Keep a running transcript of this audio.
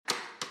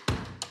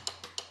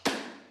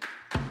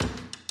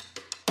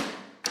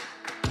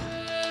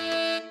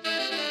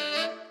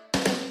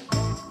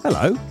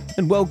Hello,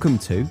 and welcome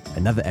to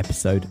another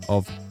episode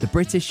of the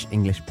British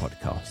English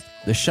Podcast,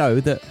 the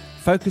show that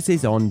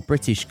focuses on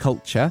British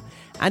culture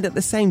and at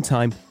the same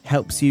time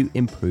helps you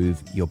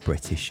improve your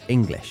British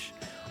English.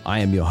 I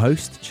am your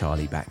host,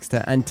 Charlie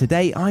Baxter, and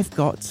today I've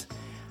got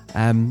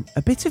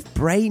a bit of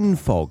brain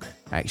fog,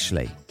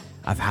 actually.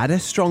 I've had a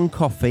strong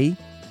coffee,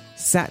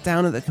 sat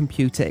down at the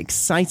computer,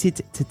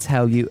 excited to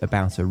tell you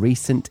about a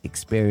recent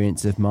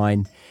experience of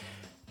mine.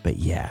 But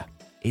yeah,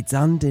 it's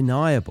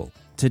undeniable.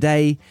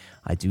 Today,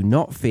 I do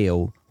not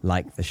feel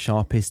like the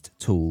sharpest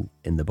tool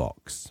in the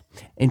box.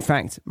 In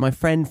fact, my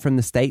friend from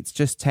the States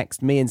just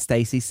texted me and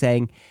Stacey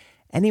saying,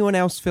 anyone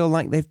else feel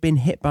like they've been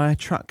hit by a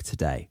truck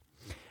today?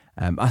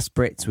 Us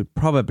Brits would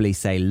probably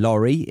say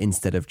lorry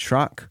instead of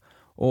truck,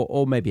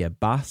 or maybe a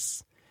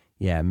bus.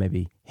 Yeah,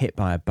 maybe hit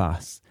by a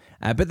bus.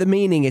 But the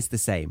meaning is the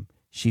same.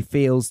 She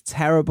feels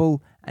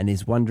terrible and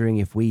is wondering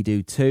if we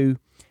do too.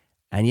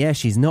 And yeah,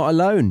 she's not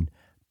alone.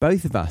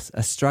 Both of us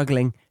are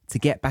struggling to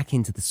get back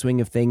into the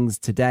swing of things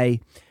today.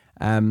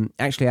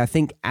 Actually, I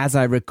think as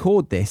I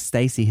record this,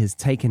 Stacey has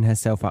taken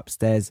herself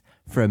upstairs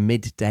for a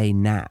midday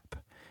nap.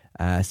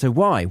 So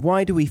why?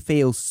 Why do we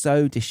feel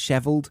so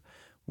dishevelled?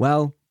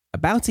 Well,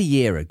 about a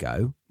year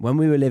ago, when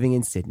we were living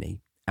in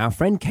Sydney, our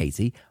friend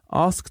Katie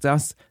asked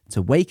us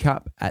to wake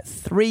up at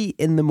 3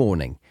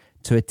 a.m.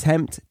 to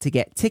attempt to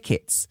get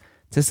tickets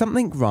to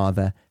something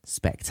rather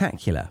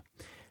spectacular.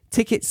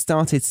 Tickets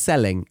started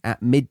selling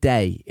at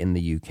midday in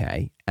the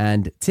UK,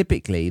 and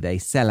typically they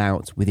sell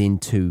out within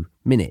 2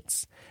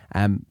 minutes.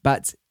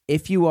 But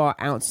if you are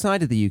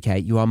outside of the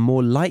UK, you are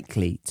more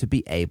likely to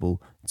be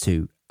able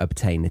to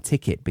obtain a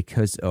ticket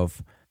because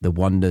of the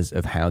wonders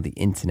of how the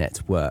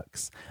internet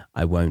works.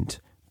 I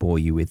won't bore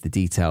you with the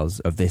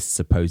details of this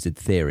supposed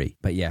theory.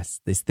 But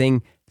yes, this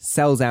thing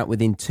sells out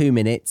within 2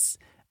 minutes.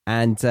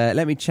 And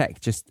let me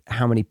check just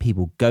how many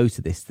people go to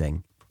this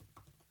thing.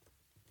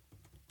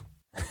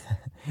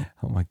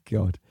 Oh my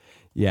God.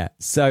 Yeah.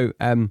 So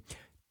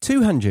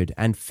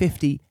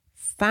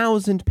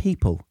 250,000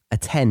 people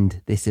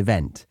attend this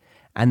event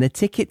and the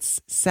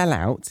tickets sell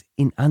out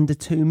in under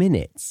 2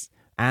 minutes.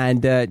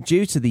 And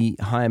due to the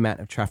high amount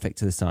of traffic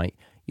to the site,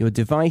 your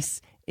device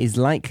is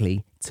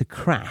likely to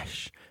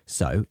crash.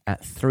 So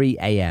at 3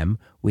 a.m,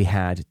 we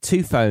had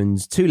 2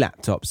 phones, 2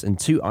 laptops and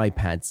 2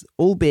 iPads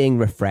all being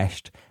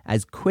refreshed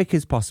as quick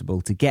as possible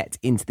to get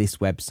into this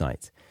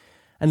website.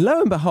 And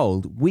lo and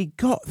behold, we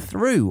got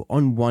through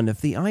on one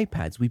of the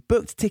iPads. We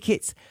booked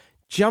tickets,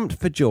 jumped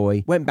for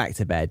joy, went back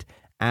to bed.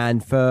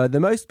 And for the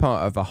most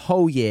part of a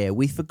whole year,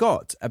 we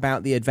forgot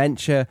about the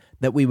adventure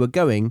that we were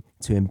going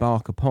to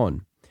embark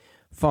upon.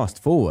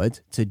 Fast forward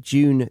to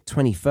June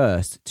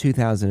 21st,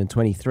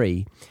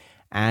 2023,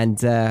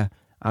 and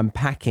I'm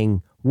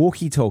packing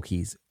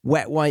walkie-talkies,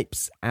 wet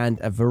wipes, and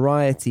a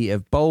variety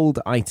of bold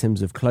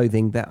items of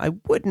clothing that I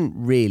wouldn't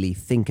really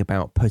think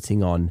about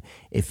putting on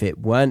if it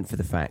weren't for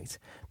the fact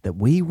that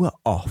we were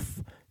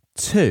off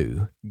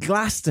to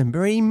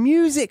Glastonbury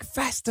Music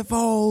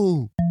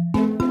Festival.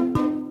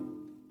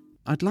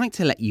 I'd like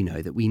to let you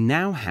know that we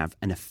now have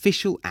an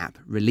official app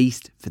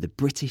released for the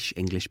British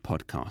English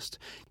Podcast.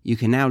 You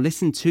can now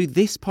listen to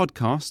this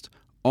podcast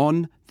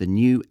on the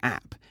new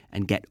app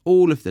and get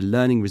all of the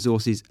learning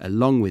resources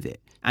along with it.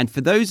 And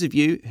for those of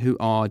you who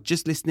are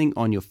just listening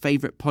on your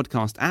favourite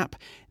podcast app,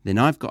 then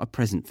I've got a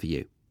present for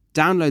you.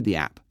 Download the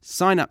app,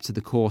 sign up to the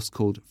course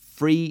called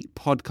Free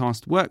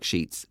Podcast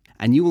Worksheets,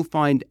 and you will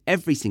find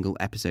every single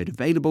episode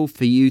available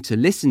for you to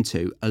listen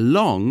to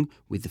along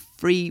with the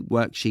free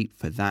worksheet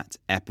for that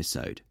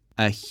episode.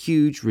 A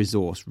huge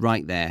resource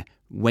right there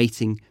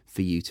waiting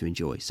for you to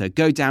enjoy. So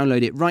go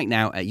download it right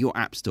now at your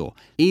app store,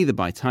 either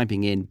by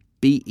typing in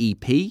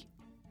BEP,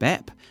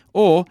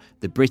 or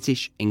the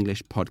British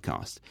English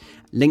Podcast.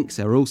 Links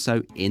are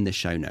also in the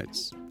show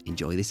notes.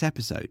 Enjoy this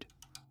episode.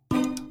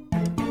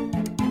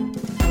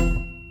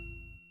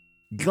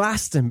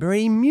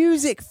 Glastonbury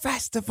Music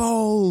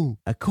Festival!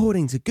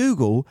 According to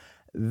Google,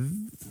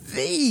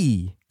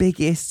 the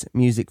biggest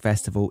music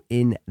festival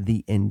in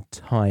the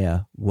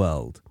entire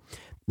world.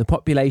 The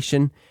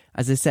population,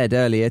 as I said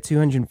earlier,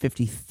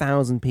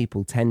 250,000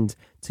 people tend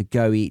to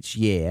go each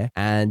year.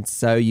 And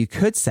so you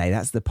could say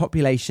that's the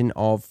population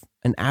of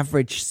an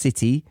average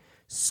city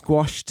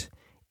squashed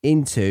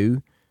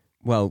onto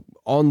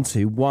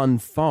one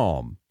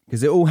farm.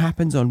 Because it all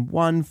happens on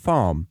one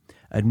farm.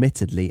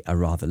 Admittedly, a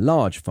rather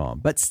large farm,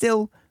 but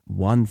still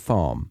one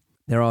farm.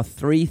 There are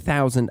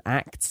 3,000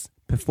 acts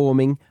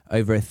performing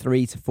over a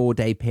 3 to 4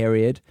 day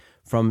period,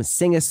 from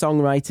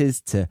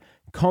singer-songwriters to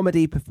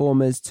comedy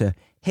performers to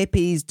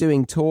hippies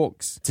doing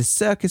talks to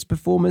circus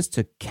performers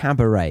to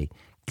cabaret.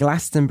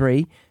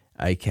 Glastonbury,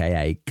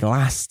 aka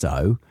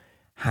Glasto,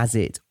 has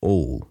it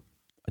all.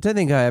 I don't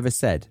think I ever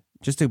said,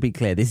 just to be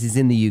clear, this is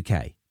in the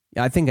UK.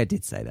 I think I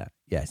did say that,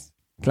 yes.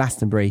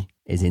 Glastonbury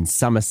is in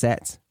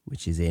Somerset,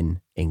 which is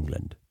in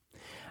England.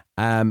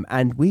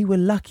 And we were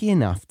lucky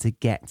enough to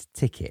get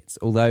tickets,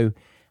 although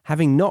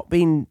having not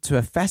been to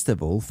a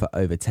festival for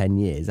over 10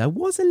 years, I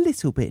was a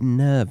little bit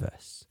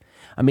nervous.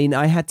 I mean,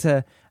 I had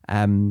to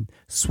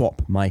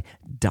swap my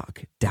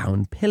duck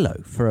down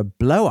pillow for a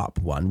blow-up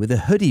one with a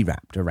hoodie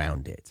wrapped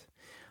around it.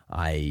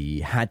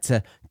 I had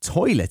to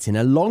toilet in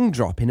a long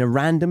drop in a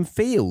random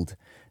field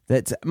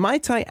that,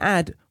 might I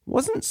add,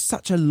 wasn't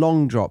such a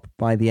long drop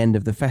by the end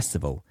of the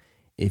festival,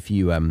 if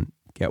you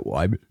get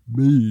what I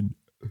mean.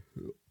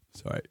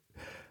 Sorry,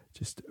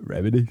 just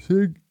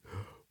reminiscing.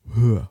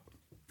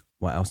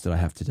 What else did I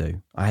have to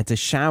do? I had to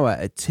shower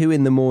at 2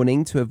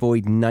 a.m. to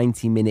avoid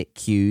 90-minute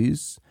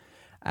queues.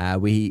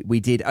 We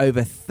did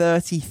over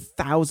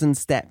 30,000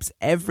 steps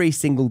every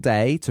single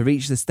day to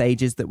reach the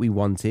stages that we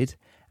wanted.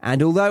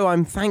 And although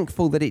I'm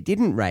thankful that it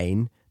didn't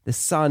rain, the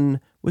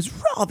sun was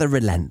rather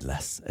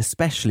relentless,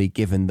 especially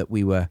given that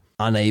we were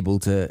unable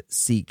to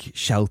seek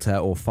shelter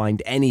or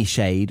find any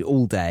shade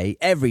all day,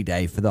 every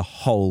day for the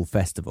whole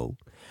festival.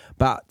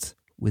 But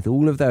with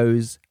all of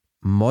those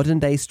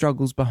modern-day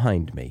struggles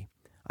behind me,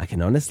 I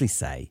can honestly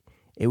say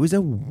it was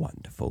a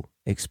wonderful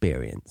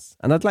experience.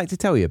 And I'd like to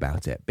tell you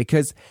about it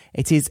because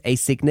it is a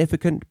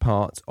significant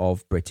part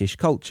of British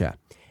culture.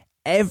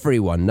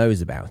 Everyone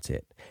knows about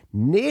it.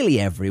 Nearly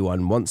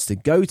everyone wants to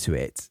go to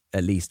it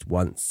at least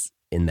once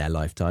in their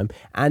lifetime.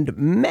 And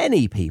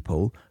many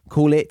people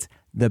call it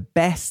the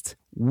best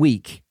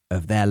week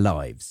of their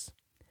lives.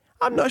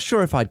 I'm not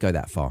sure if I'd go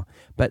that far,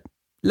 but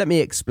let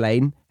me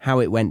explain how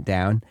it went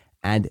down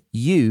and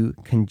you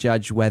can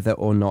judge whether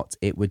or not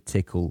it would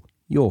tickle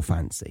your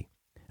fancy.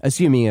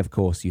 Assuming, of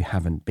course, you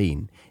haven't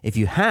been. If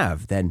you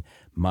have, then,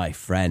 my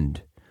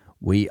friend,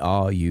 we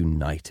are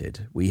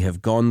united. We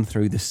have gone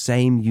through the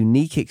same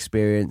unique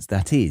experience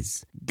that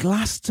is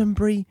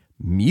Glastonbury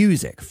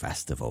Music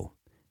Festival.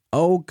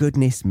 Oh,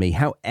 goodness me,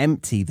 how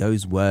empty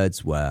those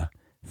words were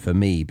for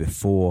me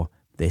before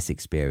this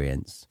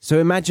experience. So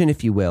imagine,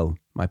 if you will,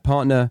 my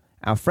partner,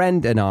 our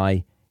friend and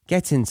I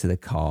get into the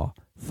car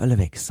full of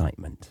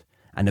excitement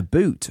and a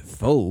boot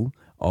full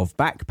of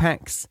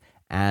backpacks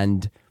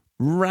and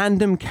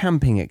random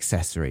camping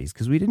accessories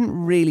because we didn't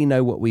really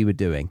know what we were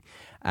doing.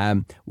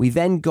 We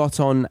then got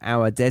on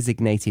our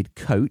designated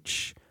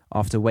coach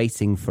after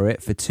waiting for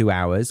it for 2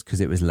 hours because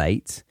it was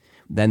late.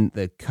 Then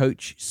the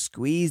coach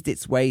squeezed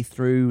its way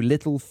through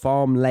little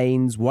farm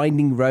lanes,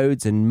 winding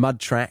roads and mud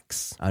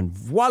tracks. And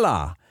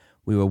voila!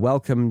 We were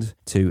welcomed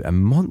to a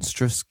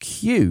monstrous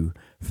queue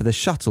for the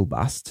shuttle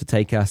bus to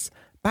take us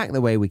back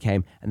the way we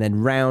came and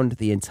then round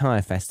the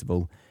entire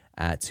festival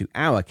to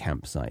our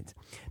campsite.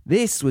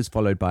 This was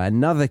followed by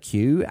another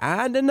queue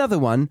and another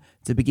one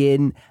to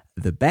begin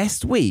the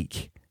best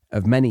week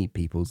of many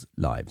people's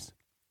lives.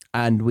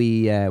 And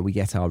we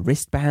get our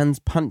wristbands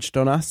punched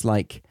on us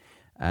like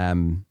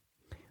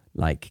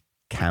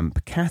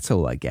camp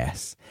cattle, I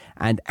guess.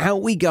 And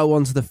out we go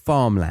onto the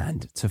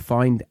farmland to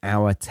find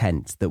our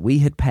tent that we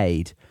had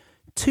paid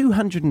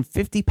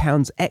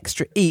 £250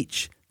 extra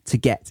each to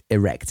get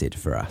erected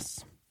for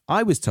us.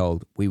 I was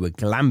told we were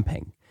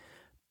glamping,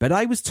 but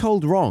I was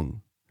told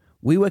wrong.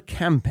 We were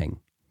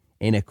camping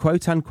in a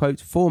quote-unquote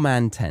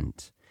 4-man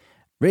tent.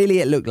 Really,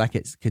 it looked like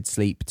it could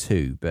sleep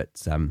 2,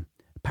 but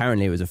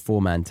apparently it was a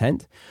 4-man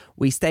tent.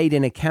 We stayed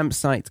in a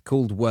campsite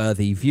called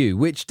Worthy View,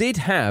 which did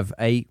have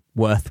a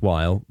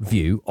worthwhile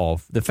view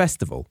of the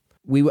festival.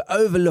 We were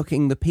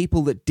overlooking the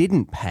people that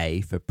didn't pay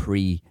for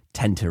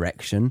pre-tent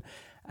erection,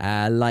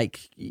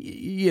 like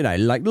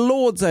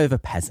lords over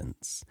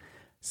peasants.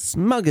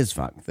 Smug as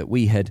fuck that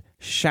we had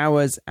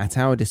showers at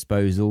our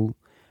disposal,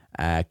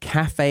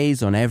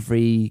 cafes on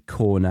every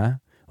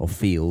corner or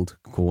field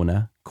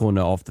corner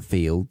of the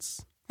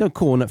fields. No,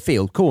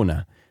 field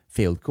corner,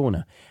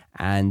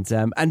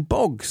 and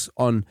bogs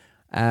on,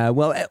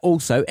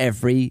 also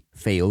every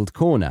field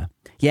corner.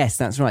 Yes,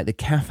 that's right. The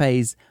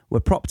cafes were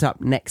propped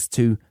up next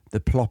to the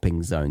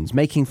plopping zones,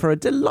 making for a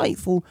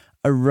delightful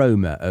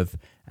aroma of,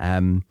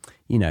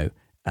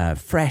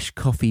 fresh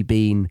coffee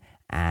bean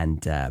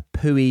and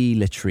pooey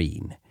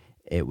latrine.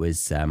 It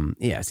was,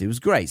 it was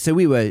great. So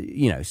we were,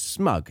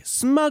 smug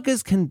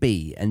as can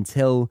be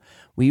until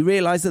we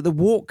realised that the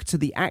walk to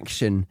the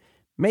action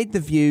made the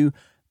view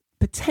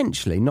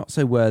potentially not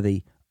so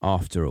worthy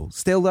after all.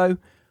 Still, though,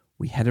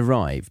 we had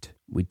arrived.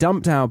 We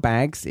dumped our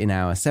bags in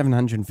our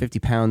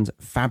 £750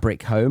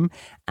 fabric home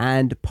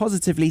and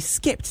positively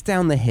skipped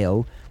down the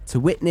hill to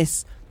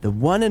witness the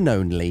one and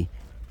only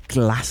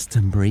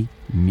Glastonbury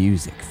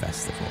Music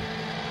Festival.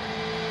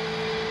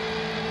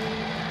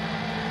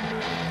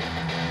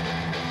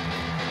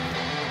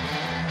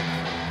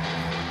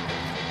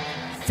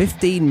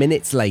 "15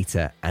 minutes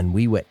later, and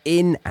we were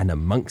in and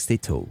amongst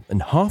it all,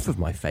 and half of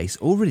my face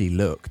already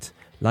looked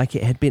like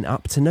it had been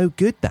up to no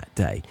good that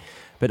day.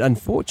 But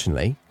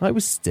unfortunately, I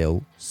was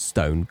still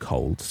stone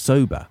cold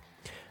sober.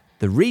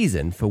 The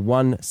reason for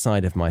one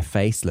side of my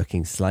face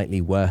looking slightly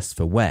worse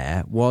for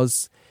wear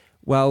was,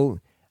 let's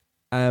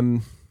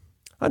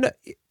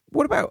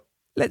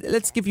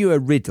give you a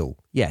riddle.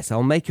 Yes,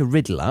 I'll make a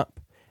riddle up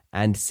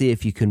and see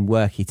if you can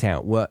work it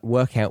out,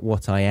 work out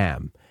what I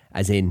am.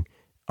 As in,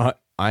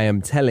 I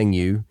am telling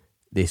you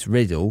this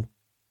riddle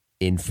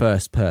in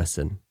first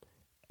person,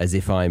 as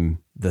if I'm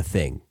the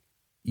thing.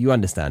 You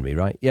understand me,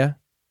 right? Yeah?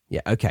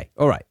 Yeah, okay.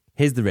 All right.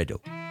 Here's the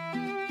riddle.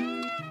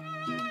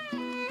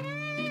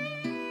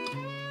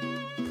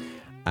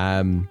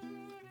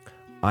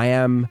 I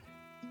am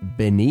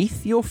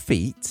beneath your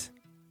feet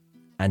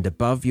and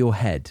above your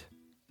head.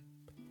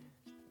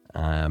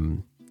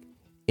 In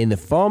the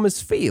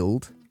farmer's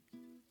field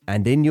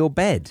and in your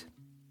bed.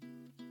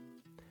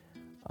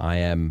 I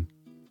am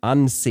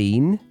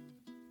unseen,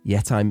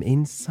 yet I'm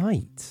in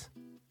sight.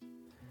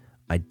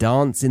 I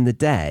dance in the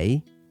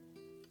day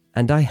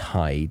and I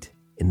hide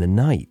in the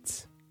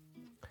night.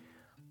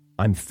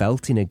 I'm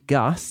felt in a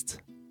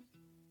gust,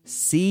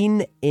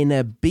 seen in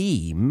a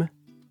beam,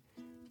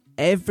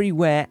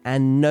 everywhere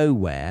and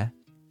nowhere,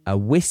 a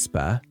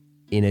whisper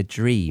in a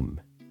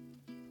dream.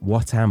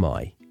 What am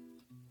I?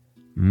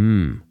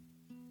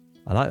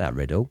 I like that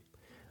riddle.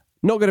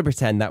 Not going to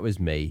pretend that was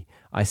me.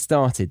 I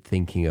started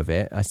thinking of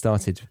it. I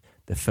started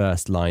the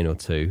first line or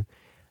two,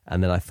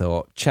 and then I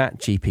thought,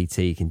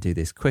 ChatGPT can do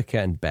this quicker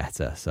and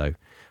better. So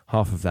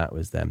half of that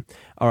was them.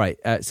 All right,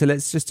 so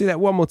let's just do that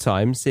one more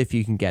time, see if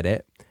you can get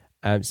it.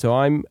 So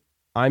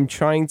I'm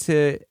trying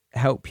to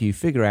help you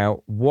figure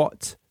out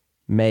what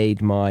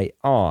made my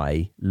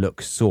eye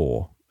look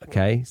sore.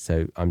 Okay,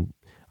 so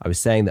I was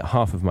saying that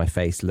half of my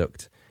face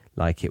looked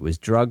like it was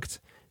drugged.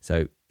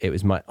 So it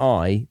was my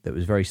eye that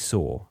was very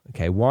sore.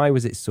 Okay, why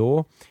was it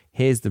sore?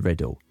 Here's the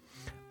riddle.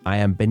 I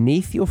am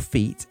beneath your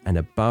feet and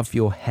above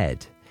your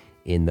head,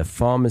 in the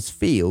farmer's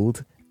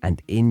field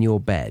and in your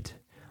bed.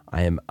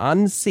 I am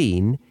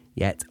unseen,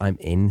 yet I'm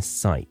in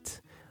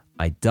sight.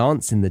 I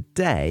dance in the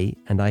day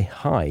and I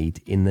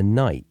hide in the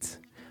night.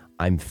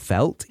 I'm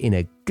felt in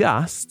a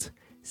gust,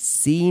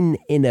 seen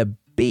in a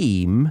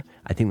beam.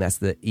 I think that's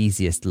the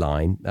easiest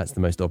line. That's the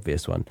most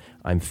obvious one.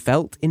 I'm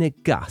felt in a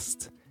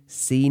gust,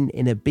 seen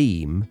in a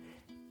beam,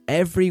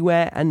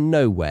 everywhere and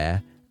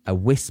nowhere, a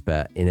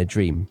whisper in a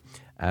dream.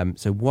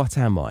 So what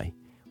am I?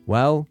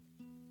 Well,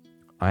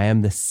 I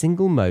am the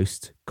single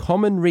most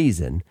common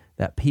reason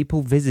that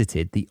people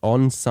visited the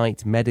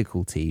on-site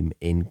medical team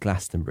in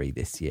Glastonbury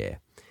this year.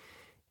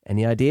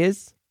 Any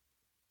ideas?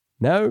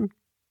 No?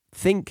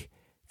 Think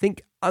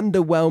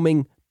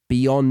underwhelming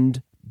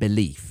beyond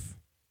belief.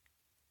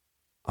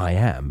 I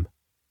am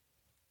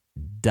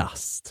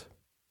dust.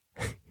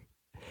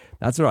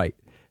 That's right,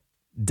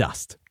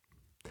 dust.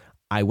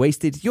 I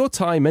wasted your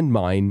time and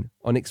mine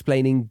on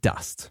explaining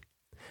dust.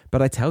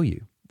 But I tell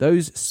you,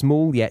 those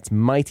small yet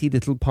mighty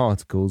little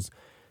particles,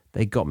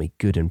 they got me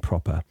good and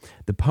proper.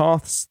 The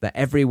paths that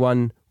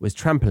everyone was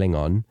trampling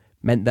on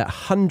meant that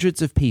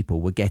hundreds of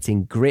people were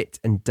getting grit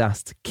and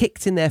dust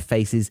kicked in their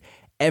faces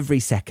every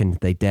second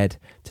they dared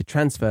to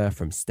transfer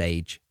from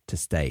stage to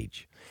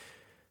stage.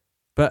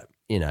 But,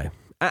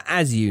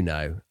 as you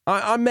know,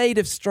 I'm made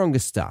of stronger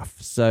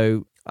stuff,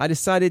 so I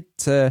decided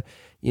to,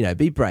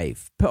 be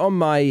brave, put on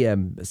my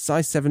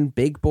size 7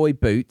 big boy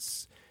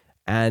boots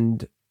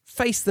and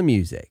face the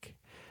music.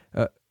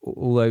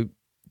 Although,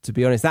 to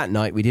be honest, that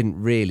night we didn't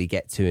really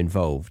get too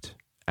involved.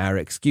 Our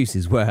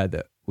excuses were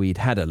that we'd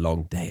had a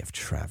long day of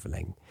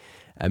travelling.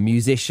 A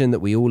musician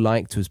that we all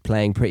liked was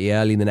playing pretty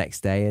early the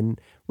next day,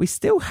 and we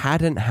still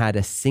hadn't had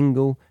a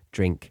single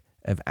drink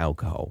of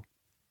alcohol.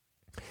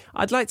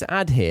 I'd like to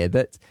add here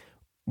that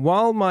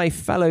while my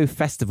fellow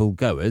festival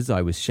goers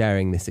I was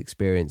sharing this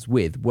experience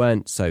with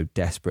weren't so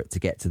desperate to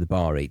get to the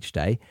bar each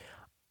day,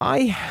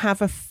 I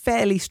have a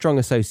fairly strong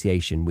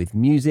association with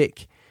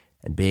music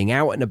and being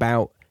out and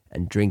about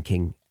and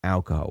drinking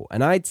alcohol.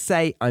 And I'd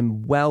say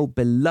I'm well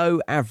below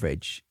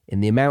average in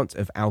the amount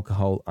of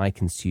alcohol I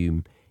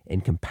consume in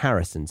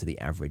comparison to the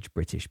average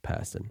British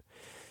person.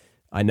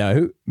 I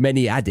know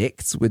many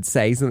addicts would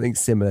say something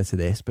similar to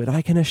this, but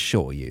I can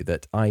assure you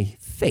that I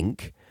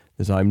think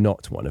that I'm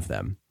not one of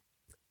them.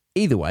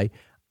 Either way,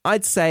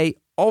 I'd say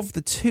of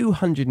the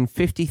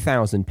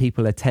 250,000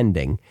 people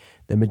attending,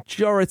 the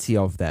majority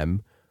of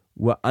them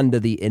were under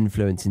the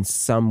influence in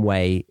some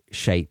way,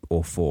 shape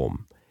or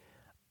form.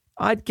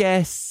 I'd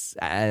guess,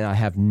 and I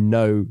have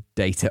no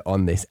data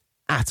on this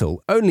at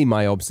all, only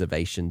my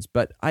observations,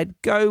 but I'd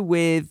go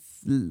with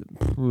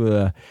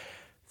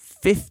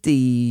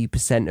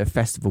 50% of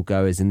festival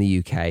goers in the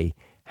UK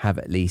have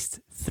at least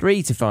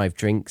 3 to 5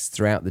 drinks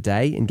throughout the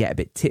day and get a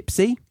bit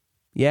tipsy.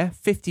 Yeah,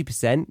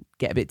 50%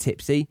 get a bit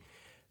tipsy.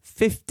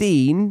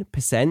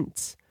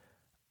 15%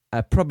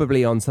 are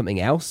probably on something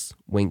else.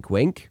 Wink,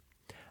 wink.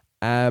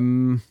 That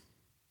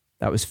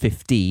was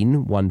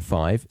 15.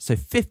 So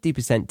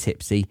 50%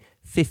 tipsy,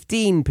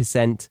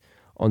 15%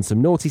 on some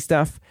naughty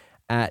stuff,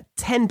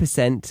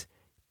 10%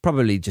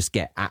 probably just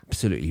get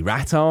absolutely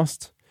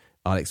rat-arsed.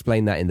 I'll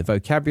explain that in the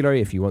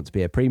vocabulary. If you want to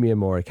be a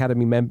premium or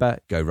academy member,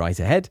 go right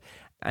ahead.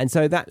 And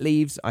so that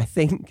leaves, I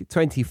think,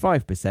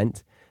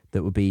 25%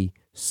 that would be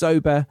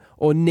sober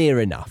or near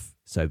enough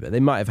sober. They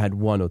might have had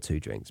 1 or 2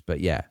 drinks,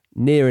 but yeah,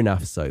 near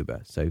enough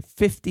sober. So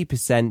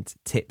 50%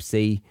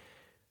 tipsy,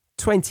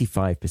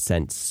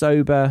 25%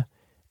 sober,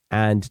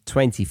 and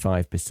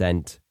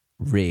 25%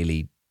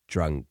 really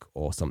drunk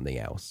or something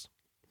else.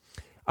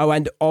 Oh,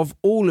 and of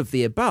all of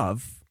the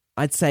above,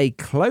 I'd say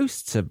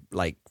close to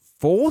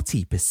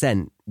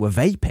 40% were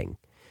vaping.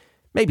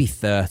 Maybe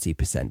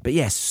 30%. But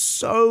yes,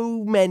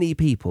 so many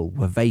people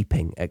were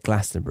vaping at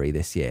Glastonbury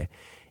this year.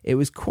 It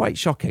was quite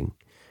shocking.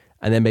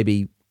 and then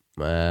maybe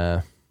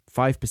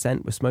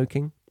 5% were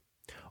smoking.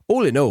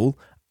 All in all,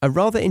 a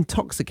rather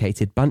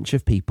intoxicated bunch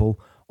of people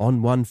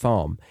on one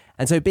farm.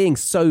 And so being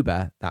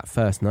sober that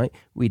first night,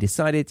 we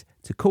decided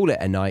to call it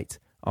a night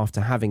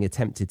after having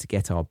attempted to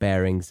get our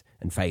bearings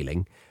and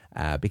failing,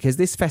 because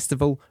this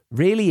festival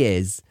really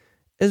is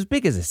as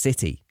big as a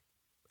city.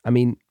 I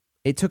mean,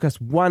 it took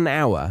us 1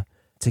 hour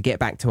to get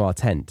back to our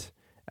tent.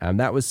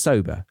 That was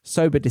sober.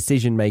 Sober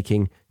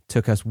decision-making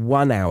took us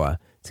 1 hour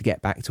to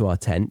get back to our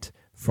tent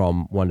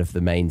from one of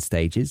the main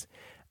stages.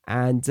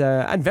 And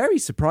very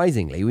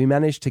surprisingly, we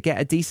managed to get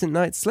a decent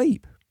night's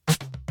sleep.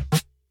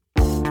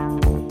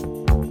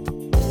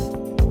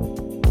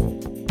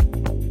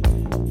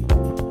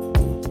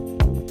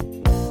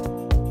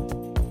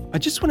 I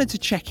just wanted to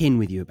check in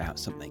with you about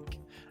something.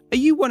 Are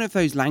you one of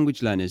those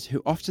language learners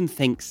who often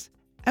thinks,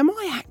 am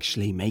I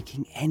actually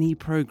making any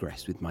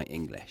progress with my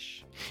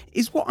English?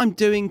 Is what I'm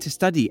doing to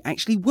study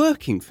actually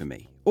working for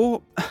me?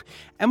 Or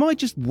am I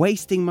just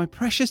wasting my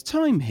precious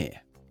time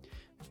here?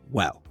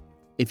 Well,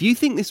 if you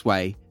think this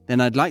way, then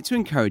I'd like to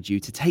encourage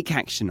you to take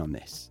action on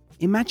this.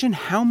 Imagine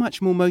how much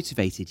more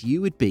motivated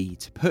you would be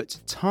to put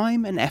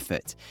time and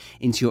effort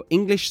into your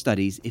English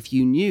studies if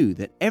you knew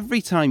that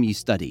every time you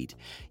studied,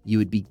 you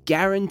would be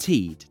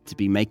guaranteed to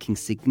be making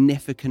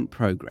significant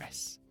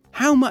progress.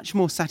 How much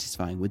more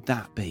satisfying would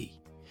that be?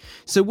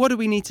 So what do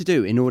we need to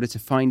do in order to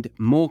find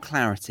more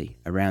clarity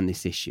around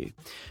this issue?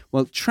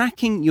 Well,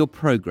 tracking your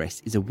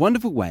progress is a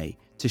wonderful way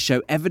to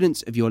show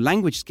evidence of your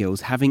language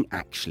skills having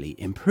actually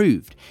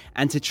improved.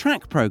 And to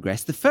track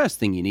progress, the first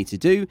thing you need to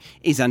do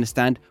is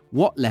understand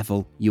what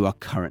level you are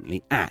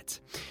currently at.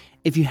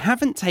 If you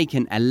haven't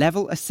taken a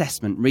level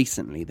assessment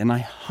recently, then I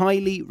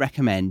highly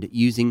recommend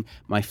using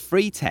my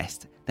free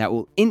test that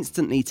will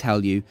instantly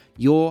tell you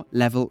your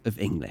level of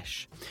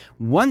English.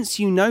 Once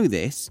you know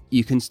this,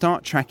 you can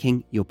start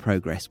tracking your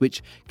progress,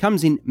 which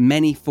comes in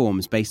many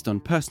forms based on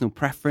personal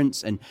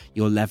preference and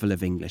your level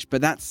of English.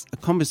 But that's a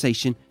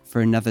conversation for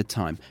another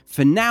time.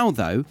 For now,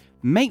 though,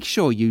 make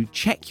sure you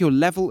check your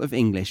level of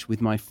English with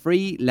my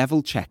free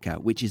level checker,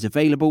 which is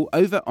available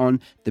over on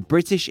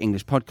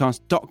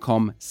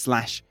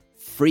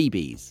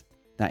thebritishenglishpodcast.com/freebies.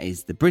 That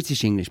is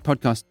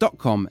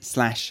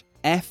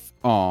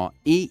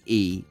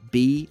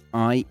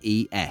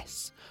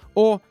thebritishenglishpodcast.com/FREEBIES,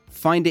 or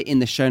find it in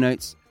the show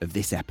notes of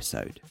this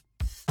episode.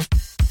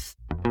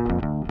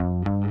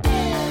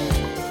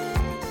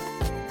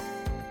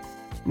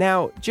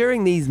 Now,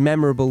 during these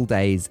memorable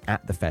days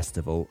at the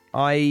festival,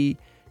 I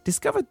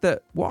discovered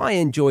that what I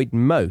enjoyed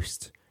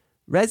most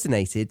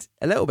resonated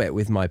a little bit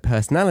with my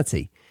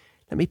personality.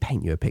 Let me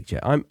paint you a picture.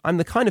 I'm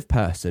the kind of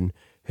person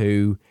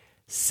who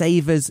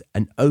savours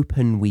an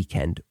open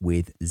weekend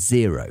with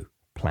zero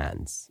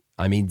plans.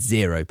 I mean,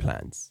 zero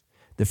plans.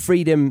 The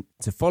freedom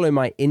to follow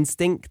my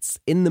instincts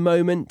in the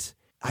moment,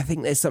 I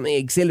think there's something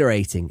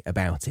exhilarating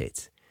about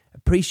it.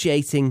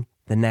 Appreciating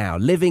the now,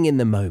 living in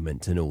the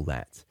moment and all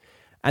that.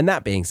 And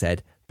that being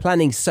said,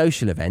 planning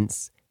social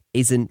events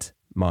isn't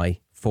my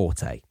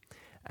forte.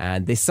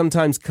 And this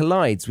sometimes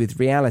collides with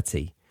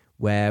reality,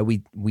 where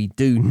we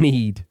do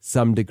need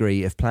some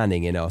degree of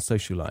planning in our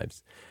social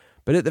lives.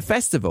 But at the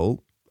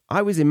festival,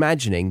 I was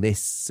imagining this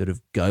sort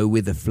of go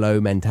with the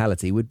flow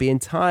mentality would be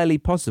entirely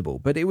possible,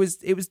 but it was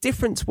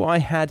different to what I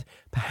had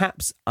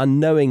perhaps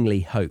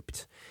unknowingly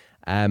hoped.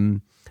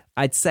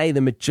 I'd say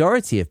the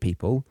majority of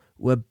people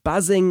were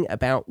buzzing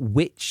about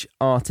which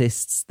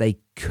artists they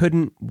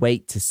couldn't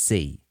wait to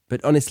see.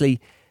 But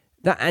honestly,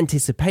 that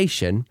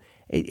anticipation,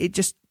 it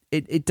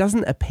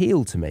doesn't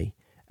appeal to me.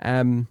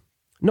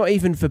 Not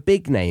even for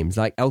big names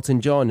like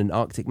Elton John and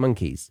Arctic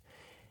Monkeys.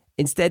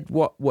 Instead,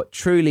 what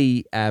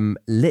truly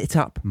lit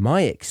up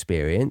my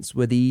experience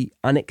were the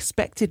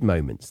unexpected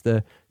moments,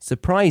 the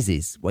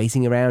surprises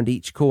waiting around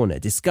each corner,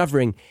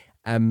 discovering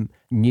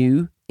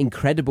new,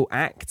 incredible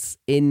acts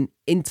in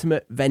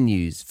intimate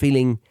venues,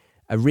 feeling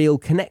a real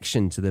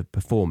connection to the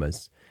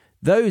performers.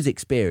 Those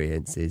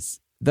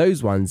experiences,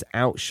 those ones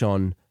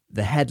outshone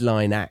the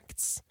headline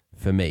acts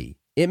for me.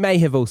 It may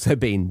have also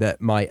been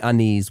that my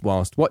unease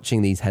whilst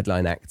watching these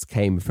headline acts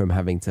came from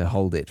having to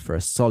hold it for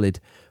a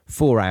solid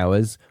 4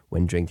 hours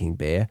when drinking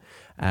beer,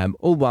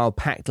 all while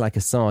packed like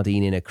a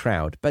sardine in a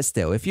crowd. But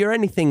still, if you're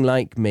anything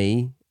like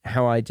me,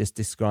 how I just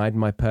described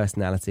my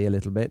personality a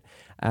little bit,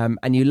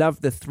 and you love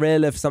the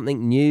thrill of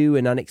something new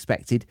and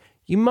unexpected,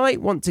 you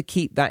might want to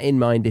keep that in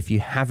mind if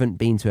you haven't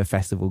been to a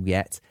festival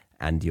yet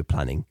and you're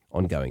planning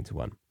on going to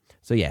one.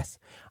 So yes,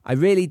 I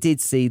really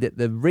did see that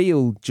the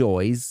real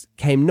joys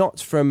came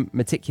not from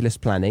meticulous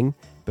planning,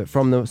 but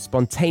from the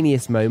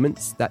spontaneous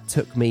moments that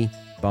took me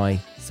by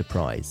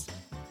surprise.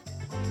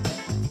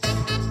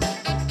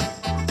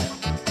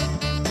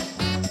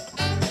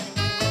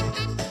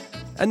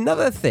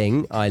 Another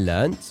thing I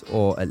learnt,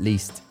 or at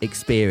least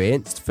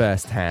experienced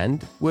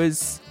firsthand,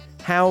 was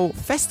how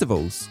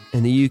festivals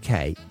in the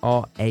UK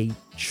are a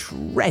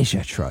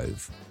treasure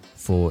trove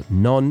for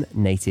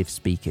non-native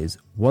speakers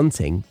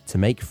wanting to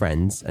make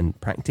friends and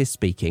practice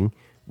speaking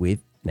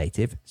with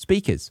native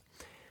speakers.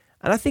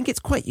 And I think it's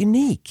quite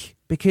unique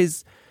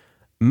because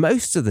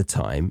most of the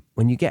time,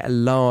 when you get a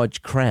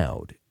large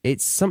crowd,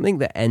 it's something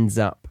that ends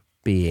up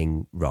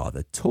being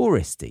rather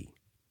touristy.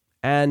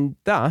 And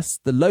thus,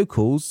 the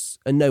locals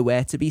are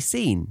nowhere to be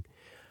seen.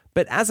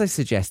 But as I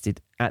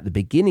suggested at the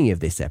beginning of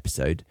this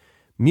episode,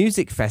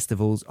 music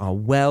festivals are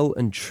well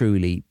and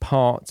truly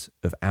part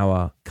of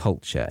our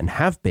culture and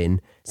have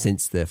been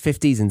since the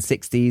 50s and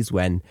 60s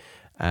when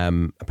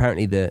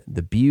apparently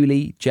the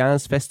Bewley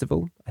Jazz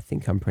Festival, I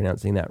think I'm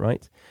pronouncing that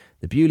right,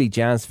 the Bewley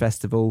Jazz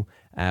Festival,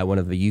 one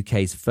of the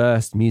UK's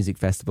first music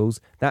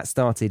festivals, that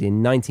started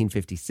in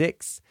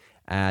 1956.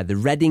 The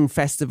Reading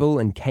Festival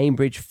and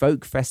Cambridge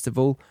Folk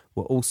Festival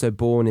were also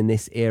born in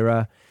this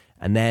era.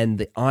 And then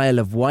the Isle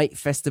of Wight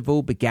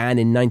Festival began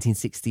in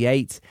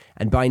 1968.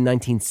 And by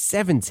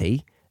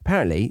 1970,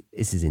 apparently,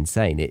 this is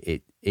insane,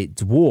 it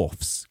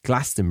dwarfs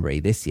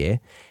Glastonbury this year.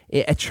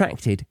 It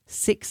attracted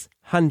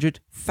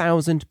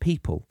 600,000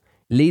 people,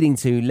 leading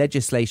to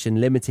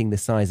legislation limiting the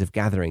size of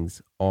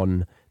gatherings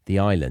on the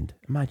island.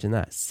 Imagine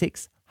that,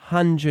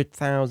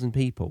 600,000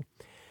 people.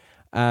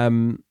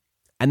 And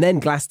then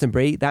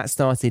Glastonbury, that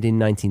started in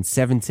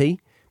 1970.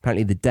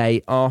 Apparently the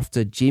day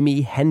after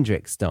Jimi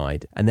Hendrix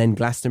died. And then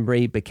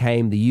Glastonbury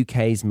became the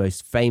UK's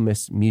most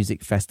famous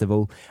music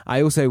festival.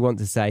 I also want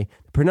to say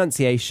the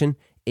pronunciation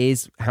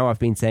is how I've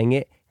been saying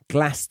it,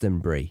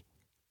 Glastonbury.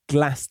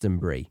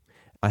 Glastonbury.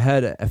 I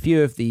heard a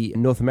few of the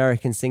North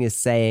American singers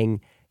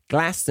saying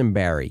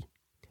Glastonbury.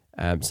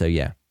 So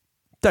yeah,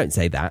 don't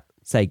say that.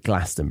 Say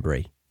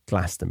Glastonbury.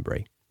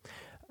 Glastonbury.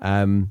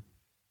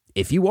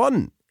 If you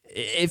want,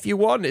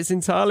 it's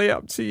entirely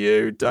up to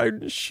you.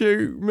 Don't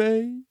shoot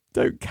me.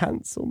 Don't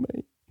cancel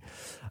me.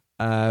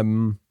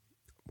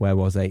 Where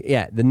was I?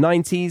 Yeah, the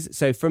 90s.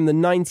 So from the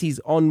 90s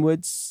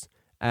onwards,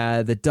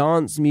 the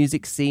dance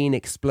music scene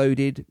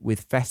exploded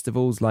with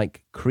festivals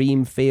like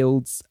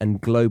Creamfields and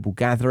Global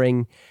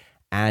Gathering.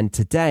 And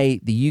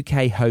today, the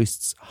UK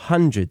hosts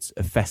hundreds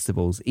of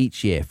festivals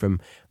each year, from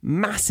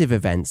massive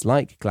events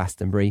like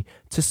Glastonbury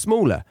to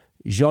smaller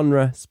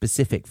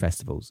genre-specific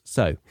festivals.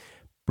 So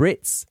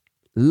Brits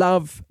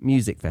love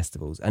music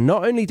festivals. And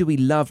not only do we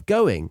love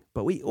going,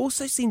 but we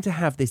also seem to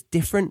have this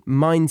different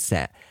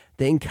mindset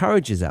that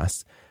encourages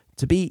us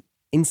to be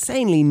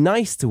insanely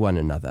nice to one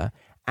another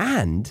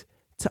and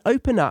to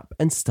open up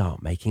and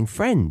start making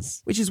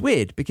friends. Which is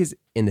weird because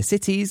in the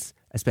cities,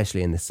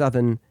 especially in the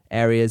southern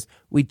areas,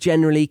 we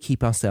generally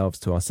keep ourselves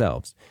to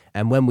ourselves.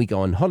 And when we go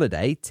on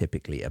holiday,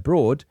 typically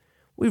abroad,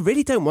 we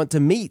really don't want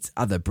to meet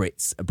other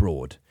Brits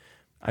abroad.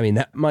 I mean,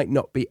 that might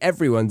not be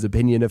everyone's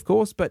opinion, of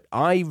course, but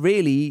I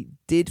really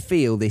did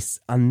feel this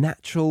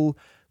unnatural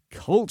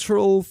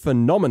cultural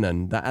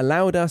phenomenon that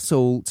allowed us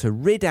all to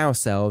rid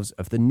ourselves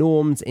of the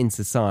norms in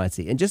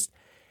society and just,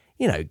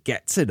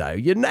 get to know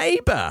your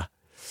neighbour.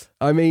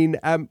 I mean,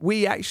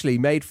 we actually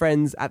made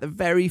friends at the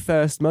very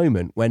first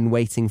moment when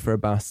waiting for a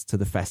bus to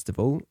the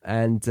festival.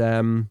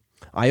 And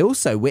I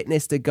also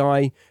witnessed a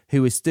guy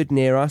who was stood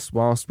near us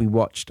whilst we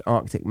watched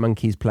Arctic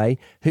Monkeys play,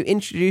 who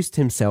introduced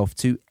himself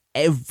to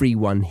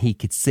everyone he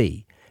could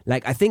see.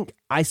 Like, I think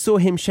I saw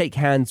him shake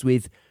hands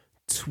with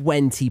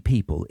 20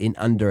 people in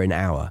under an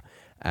hour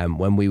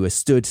when we were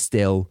stood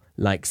still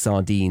like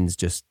sardines,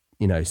 just,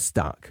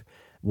 stuck.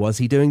 Was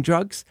he doing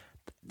drugs?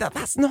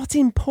 That's not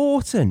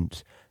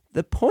important.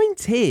 The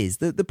point is,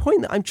 the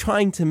point that I'm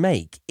trying to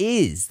make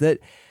is that,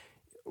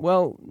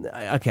 well,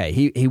 okay,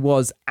 he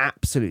was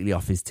absolutely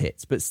off his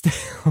tits, but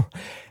still,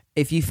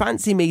 if you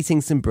fancy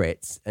meeting some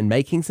Brits and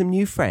making some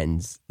new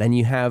friends, then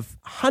you have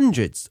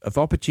hundreds of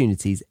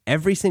opportunities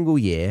every single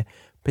year,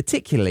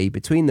 particularly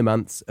between the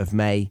months of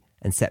May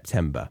and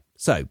September.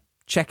 So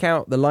check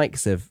out the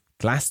likes of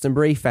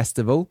Glastonbury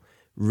Festival,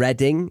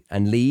 Reading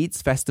and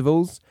Leeds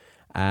festivals,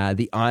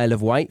 the Isle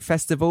of Wight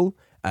Festival,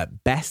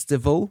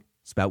 Bestival,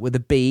 spelt with a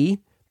B,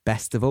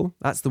 Bestival.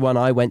 That's the one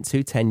I went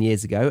to 10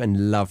 years ago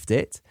and loved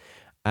it.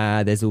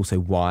 There's also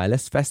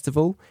Wireless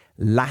Festival,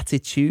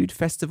 Latitude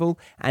Festival,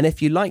 and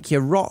if you like your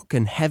rock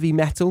and heavy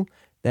metal,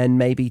 then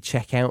maybe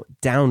check out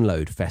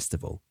Download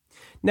Festival.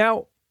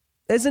 Now,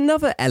 there's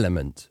another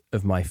element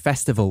of my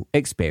festival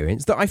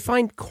experience that I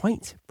find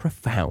quite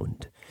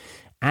profound,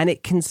 and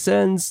it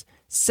concerns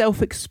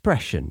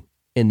self-expression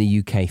in the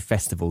UK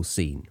festival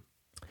scene.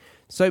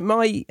 So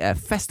my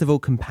festival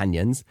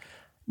companions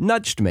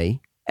nudged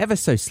me ever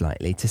so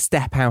slightly to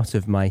step out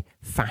of my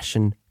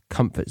fashion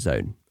comfort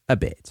zone a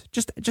bit,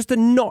 just a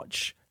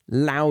notch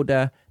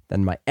louder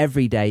than my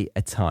everyday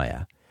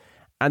attire.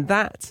 And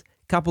that,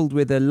 coupled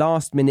with a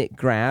last-minute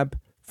grab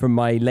from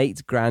my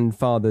late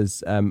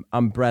grandfather's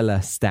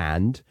umbrella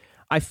stand,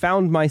 I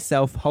found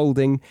myself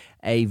holding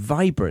a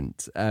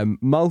vibrant,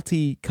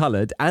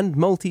 multicoloured and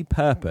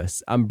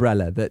multi-purpose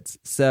umbrella that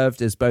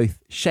served as both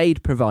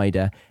shade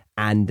provider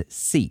and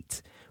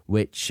seat,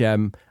 which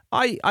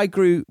I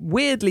grew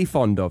weirdly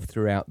fond of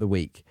throughout the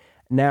week.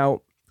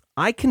 Now,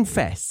 I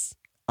confess,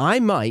 I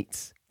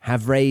might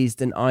have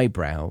raised an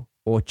eyebrow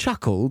or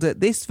chuckled at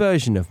this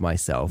version of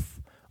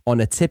myself on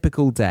a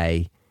typical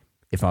day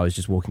if I was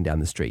just walking down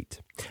the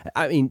street.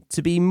 I mean,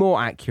 to be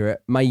more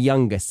accurate, my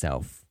younger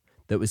self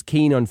that was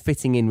keen on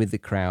fitting in with the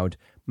crowd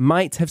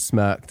might have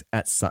smirked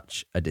at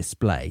such a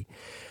display.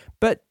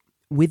 But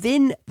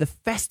within the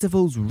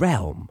festival's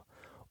realm,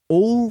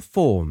 all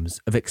forms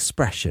of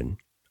expression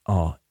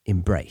are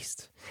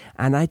embraced.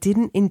 And I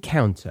didn't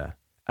encounter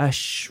a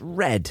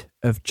shred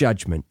of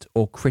judgment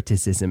or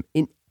criticism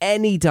in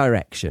any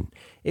direction.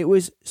 It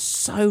was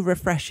so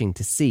refreshing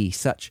to see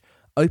such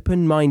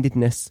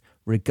open-mindedness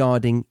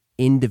regarding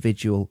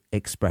individual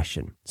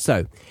expression.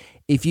 So,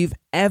 if you've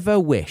ever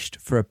wished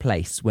for a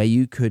place where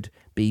you could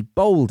be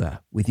bolder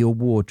with your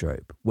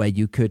wardrobe, where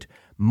you could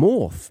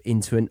morph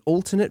into an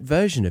alternate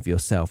version of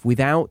yourself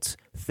without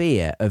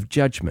fear of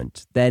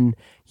judgment, then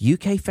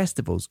UK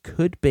festivals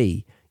could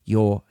be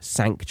your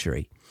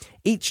sanctuary.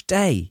 Each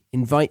day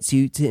invites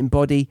you to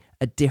embody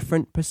a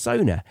different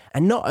persona.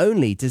 And not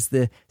only does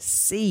the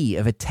sea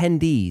of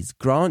attendees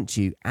grant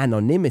you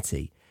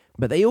anonymity,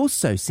 but they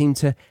also seem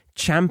to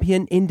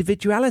champion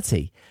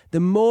individuality.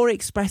 The more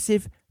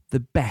expressive, the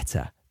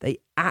better. They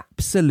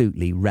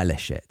absolutely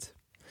relish it.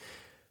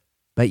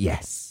 But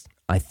yes,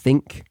 I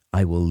think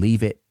I will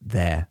leave it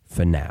there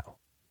for now.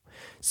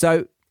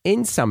 So,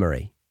 in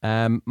summary,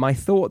 my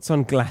thoughts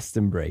on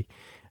Glastonbury.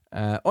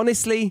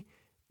 Honestly,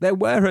 there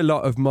were a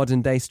lot of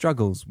modern day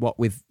struggles, what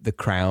with the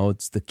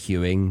crowds, the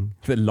queuing,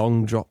 the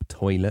long drop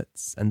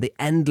toilets, and the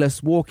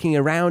endless walking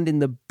around in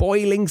the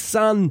boiling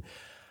sun.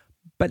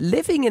 But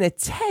living in a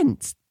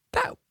tent,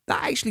 that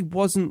actually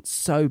wasn't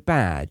so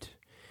bad.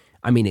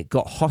 I mean, it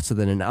got hotter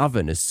than an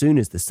oven as soon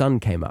as the sun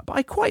came up.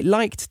 I quite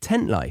liked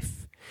tent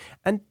life.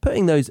 And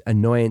putting those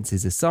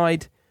annoyances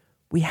aside,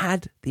 we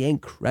had the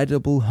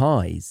incredible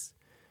highs.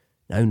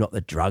 No, not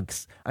the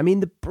drugs. I mean,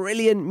 the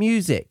brilliant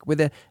music with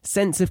a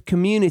sense of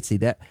community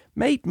that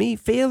made me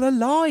feel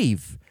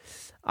alive.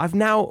 I've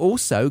now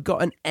also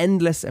got an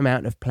endless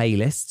amount of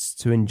playlists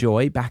to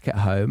enjoy back at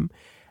home.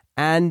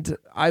 And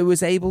I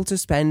was able to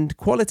spend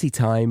quality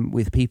time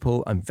with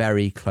people I'm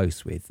very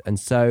close with. And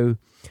so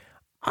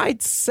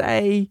I'd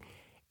say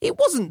it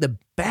wasn't the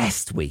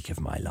best week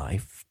of my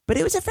life, but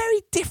it was a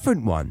very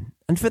different one.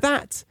 And for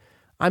that,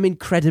 I'm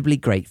incredibly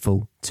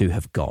grateful to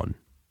have gone.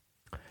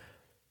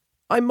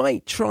 I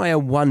might try a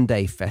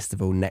one-day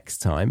festival next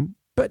time,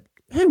 but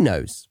who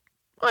knows?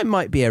 I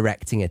might be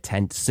erecting a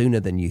tent sooner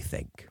than you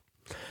think.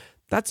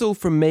 That's all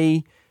from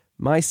me,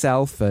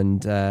 myself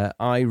and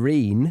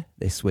Irene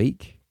this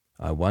week.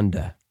 I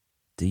wonder,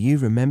 do you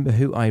remember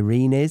who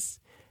Irene is?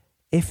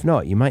 If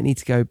not, you might need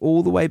to go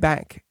all the way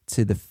back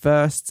to the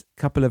first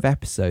couple of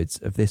episodes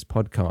of this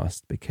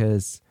podcast,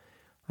 because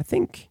I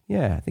think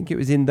it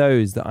was in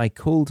those that I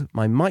called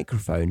my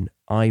microphone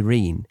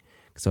Irene,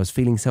 because I was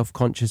feeling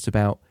self-conscious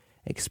about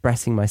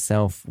expressing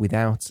myself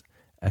without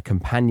a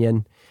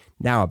companion.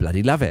 Now I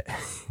bloody love it.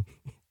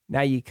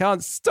 Now you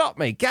can't stop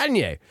me, can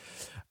you?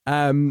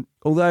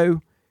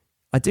 Although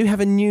I do have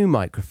a new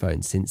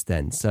microphone since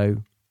then,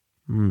 so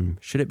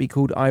should it be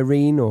called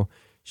Irene, or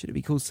should it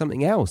be called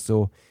something else,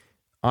 or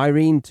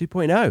Irene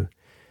 2.0?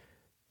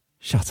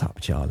 Shut up,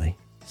 Charlie.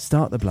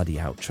 Start the bloody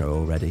outro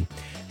already.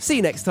 See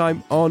you next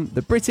time on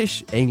the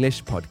British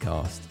English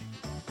Podcast.